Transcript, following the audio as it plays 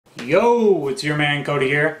Yo, it's your man Cody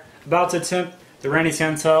here, about to attempt the Randy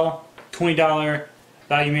Santel $20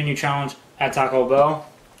 value menu challenge at Taco Bell.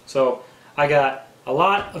 So I got a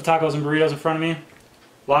lot of tacos and burritos in front of me,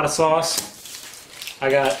 a lot of sauce.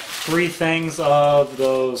 I got 3 things of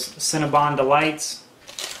those Cinnabon delights.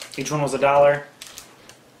 Each one was $1.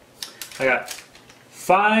 I got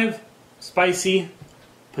 5 spicy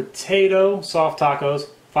potato soft tacos,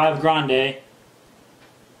 5 grande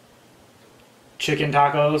chicken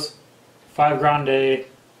tacos, 5 grande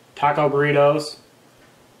taco burritos,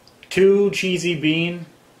 2 cheesy bean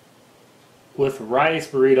with rice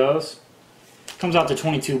burritos. Comes out to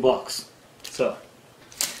 22 bucks. So,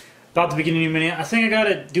 about to begin in a minute. I think I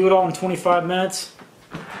gotta do it all in 25 minutes.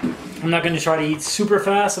 I'm not gonna try to eat super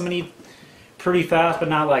fast. I'm gonna eat pretty fast, but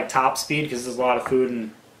not like top speed because there's a lot of food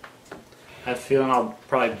and I have a feeling I'll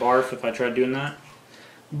probably barf if I try doing that.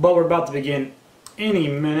 But we're about to begin any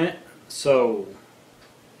minute. So,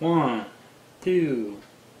 1, 2,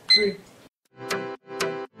 3.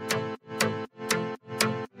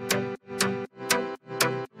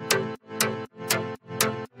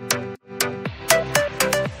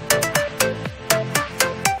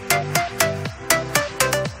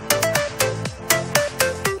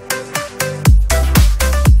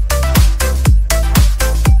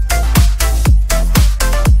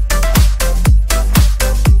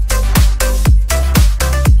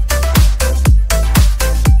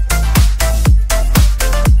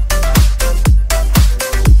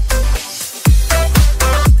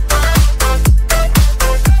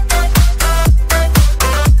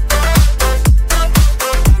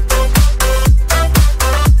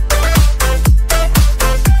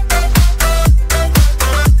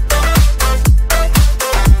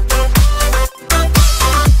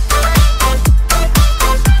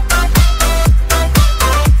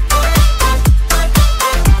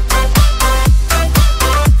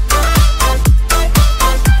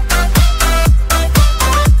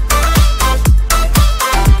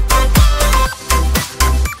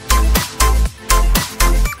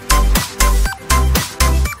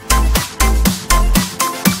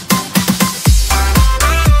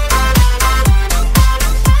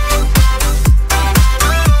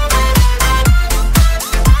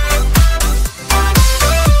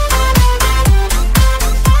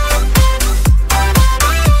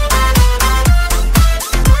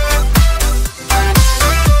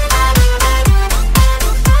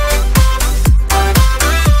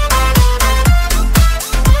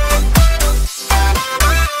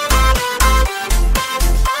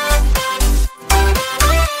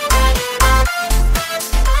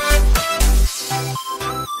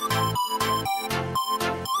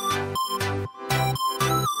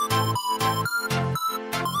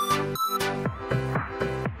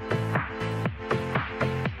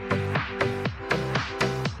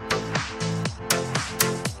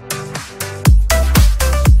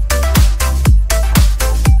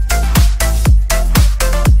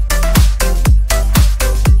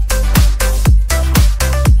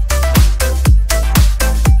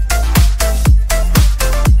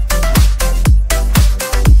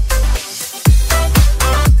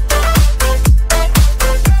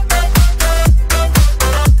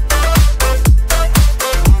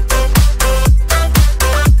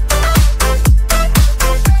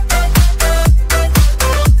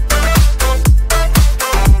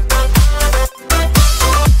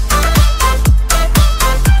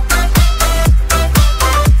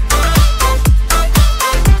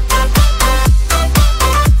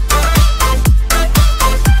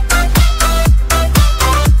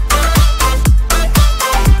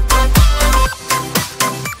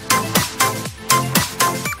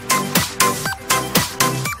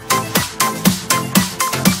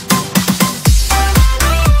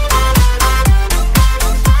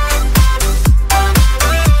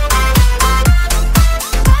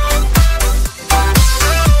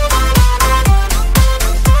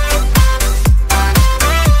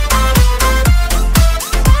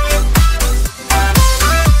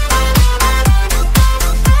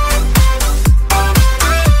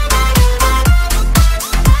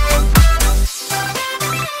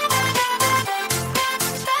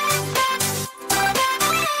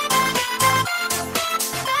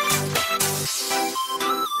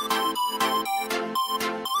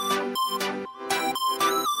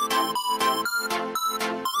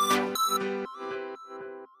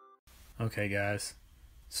 Okay guys,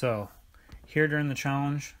 so here during the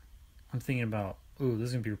challenge, I'm thinking about, ooh, this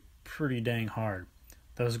is going to be pretty dang hard.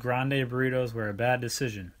 Those grande burritos were a bad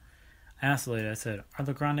decision. I asked the lady, I said, are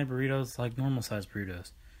the grande burritos like normal sized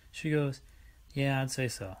burritos? She goes, yeah, I'd say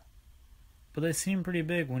so. But they seem pretty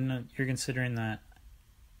big when you're considering that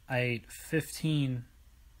I ate 15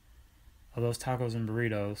 of those tacos and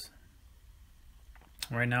burritos.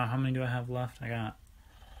 Right now, how many do I have left? I got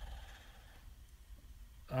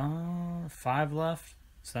 5 left.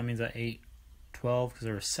 So that means I ate 12 because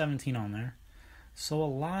there were 17 on there. So a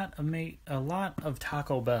lot of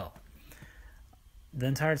Taco Bell. The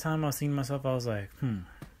entire time I was thinking to myself, I was like,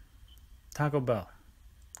 Taco Bell.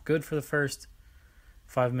 Good for the first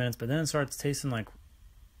 5 minutes, but then it starts tasting like,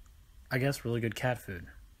 I guess, really good cat food.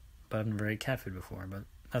 But I've never ate cat food before, but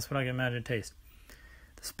that's what I can imagine it tastes.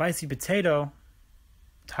 The spicy potato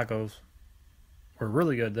tacos were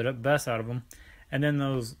really good. They're the best out of them. And then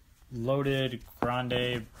those loaded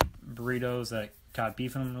grande burritos that got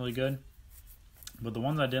beef in them really good. But the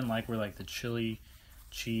ones I didn't like were like the chili,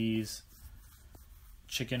 cheese,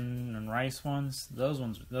 chicken, and rice ones. Those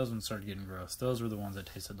ones started getting gross. Those were the ones that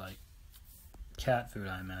tasted like cat food,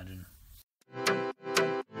 I imagine.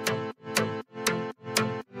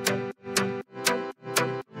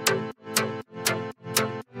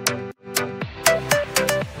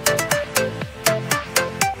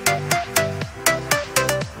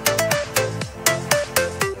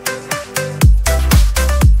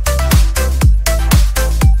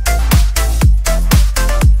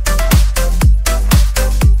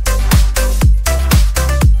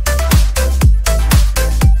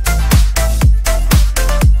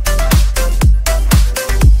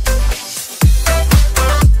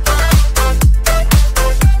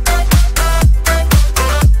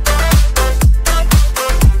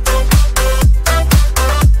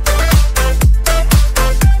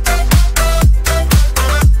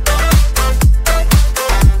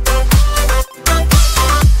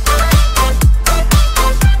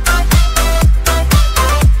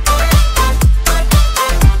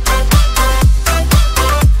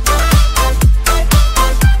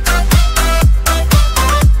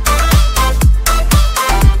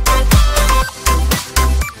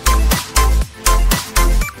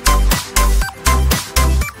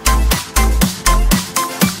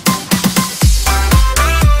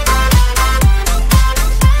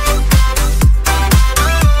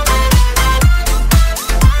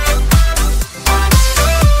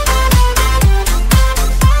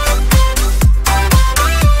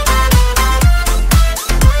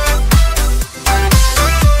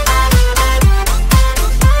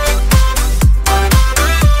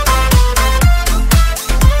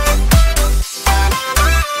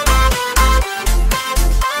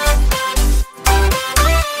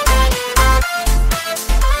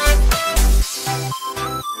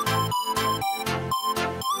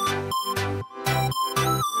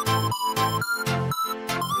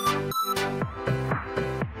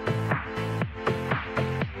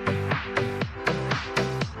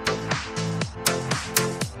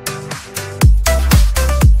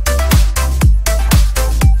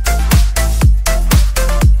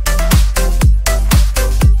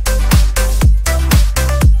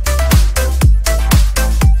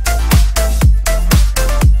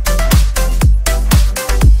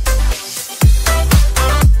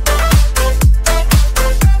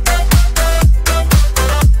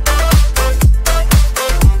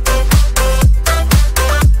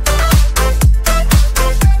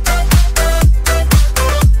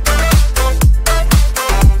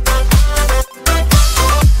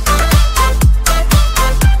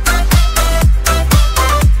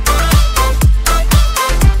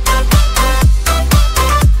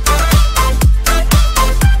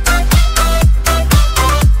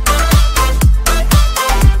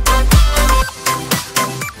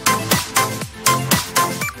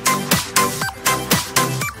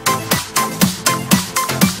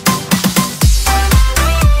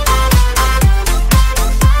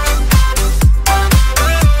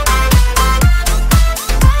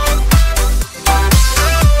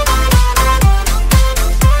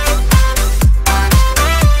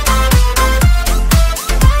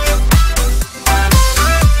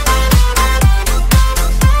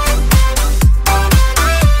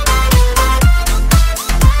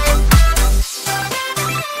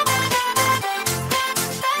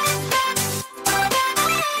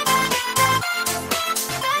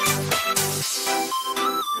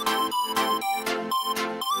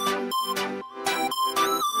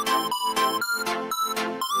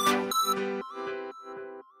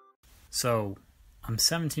 So I'm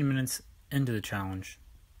 17 minutes into the challenge,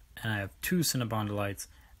 and I have 2 Cinnabon Delights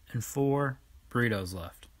and 4 burritos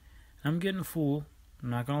left. And I'm getting full,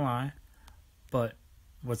 I'm not gonna lie, but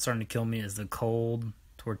what's starting to kill me is the cold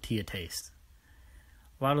tortilla taste.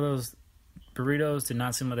 A lot of those burritos did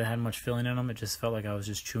not seem like they had much filling in them. It just felt like I was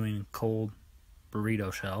just chewing cold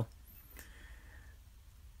burrito shell.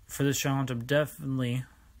 For this challenge, I'm definitely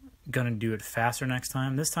gonna do it faster next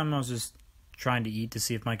time. This time I was just trying to eat to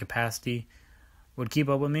see if my capacity would keep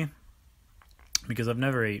up with me, because I've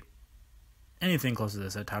never ate anything close to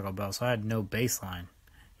this at Taco Bell, so I had no baseline.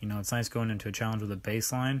 You know, it's nice going into a challenge with a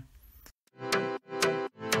baseline.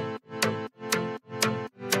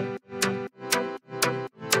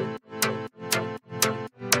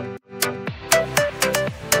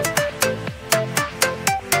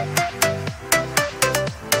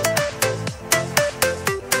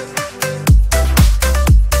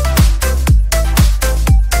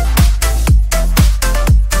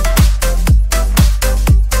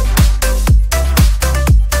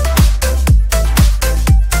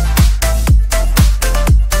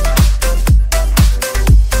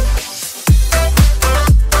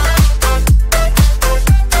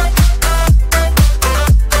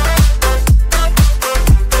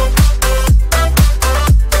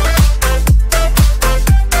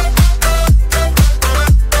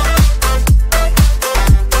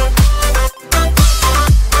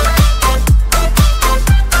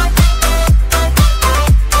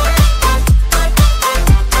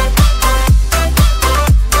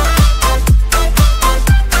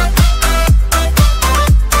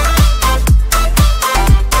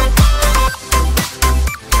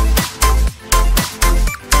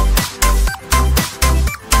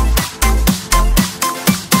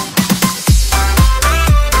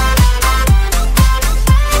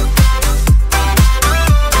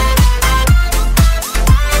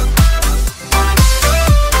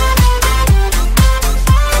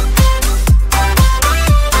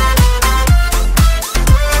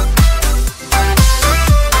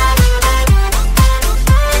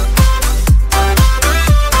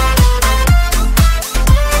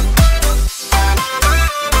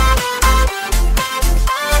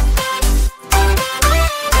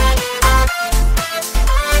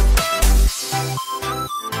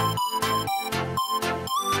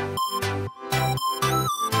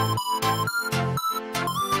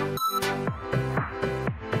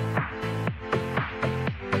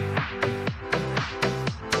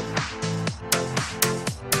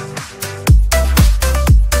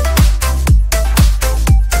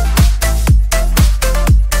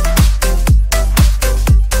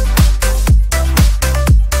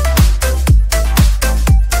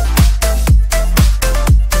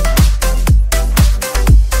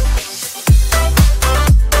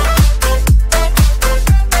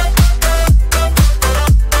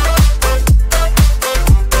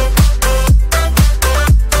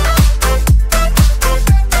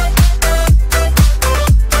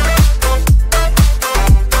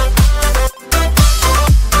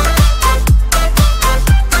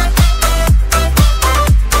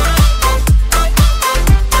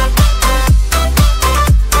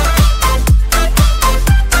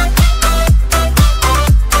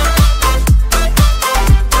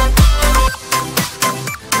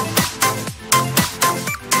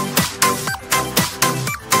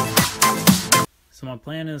 So my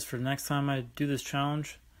plan is for next time I do this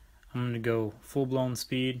challenge, I'm going to go full-blown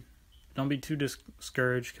speed. Don't be too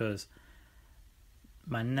discouraged, because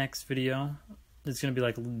my next video is going to be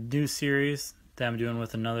like a new series that I'm doing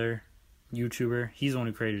with another YouTuber. He's the one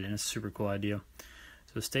who created it, and it's a super cool idea.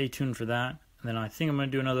 So stay tuned for that. And then I think I'm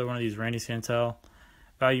going to do another one of these Randy Santel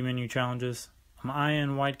value menu challenges. I'm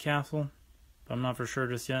eyeing White Castle, but I'm not for sure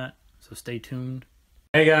just yet. So stay tuned.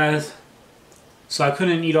 Hey guys. So I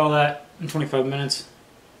couldn't eat all that in 25 minutes.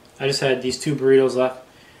 I just had these 2 burritos left.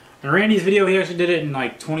 In Randy's video, he actually did it in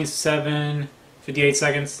like 57, 58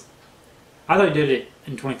 seconds. I thought he did it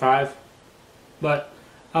in 25, but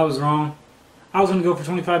I was wrong. I was going to go for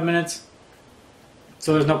 25 minutes,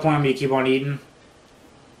 so there's no point in me to keep on eating.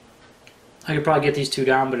 I could probably get these 2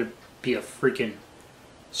 down, but it'd be a freaking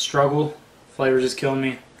struggle. Flavor's just killing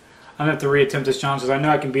me. I'm going to have to reattempt this challenge, because I know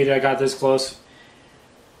I can beat it. I got this close.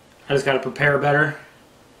 I just got to prepare better.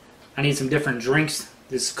 I need some different drinks.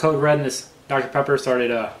 This Code Red and this Dr. Pepper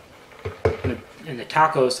started, and the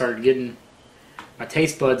tacos started getting my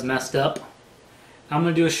taste buds messed up. I'm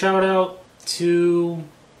going to do a shout out to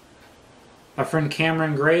my friend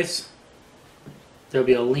Cameryn Grace. There'll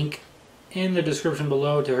be a link in the description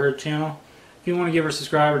below to her channel. If you want to give her a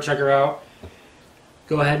subscribe or check her out,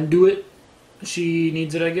 go ahead and do it. She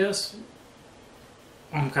needs it, I guess.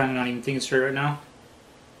 I'm kind of not even thinking straight right now.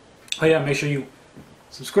 Oh yeah, make sure you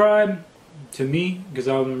subscribe to me, because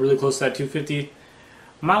I'm really close to that 250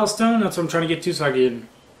 milestone. That's what I'm trying to get to, so I'm going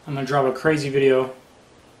to drop a crazy video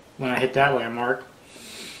when I hit that landmark.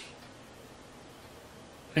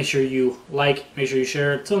 Make sure you like, make sure you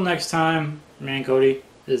share. Until next time, Man Cody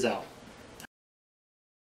is out.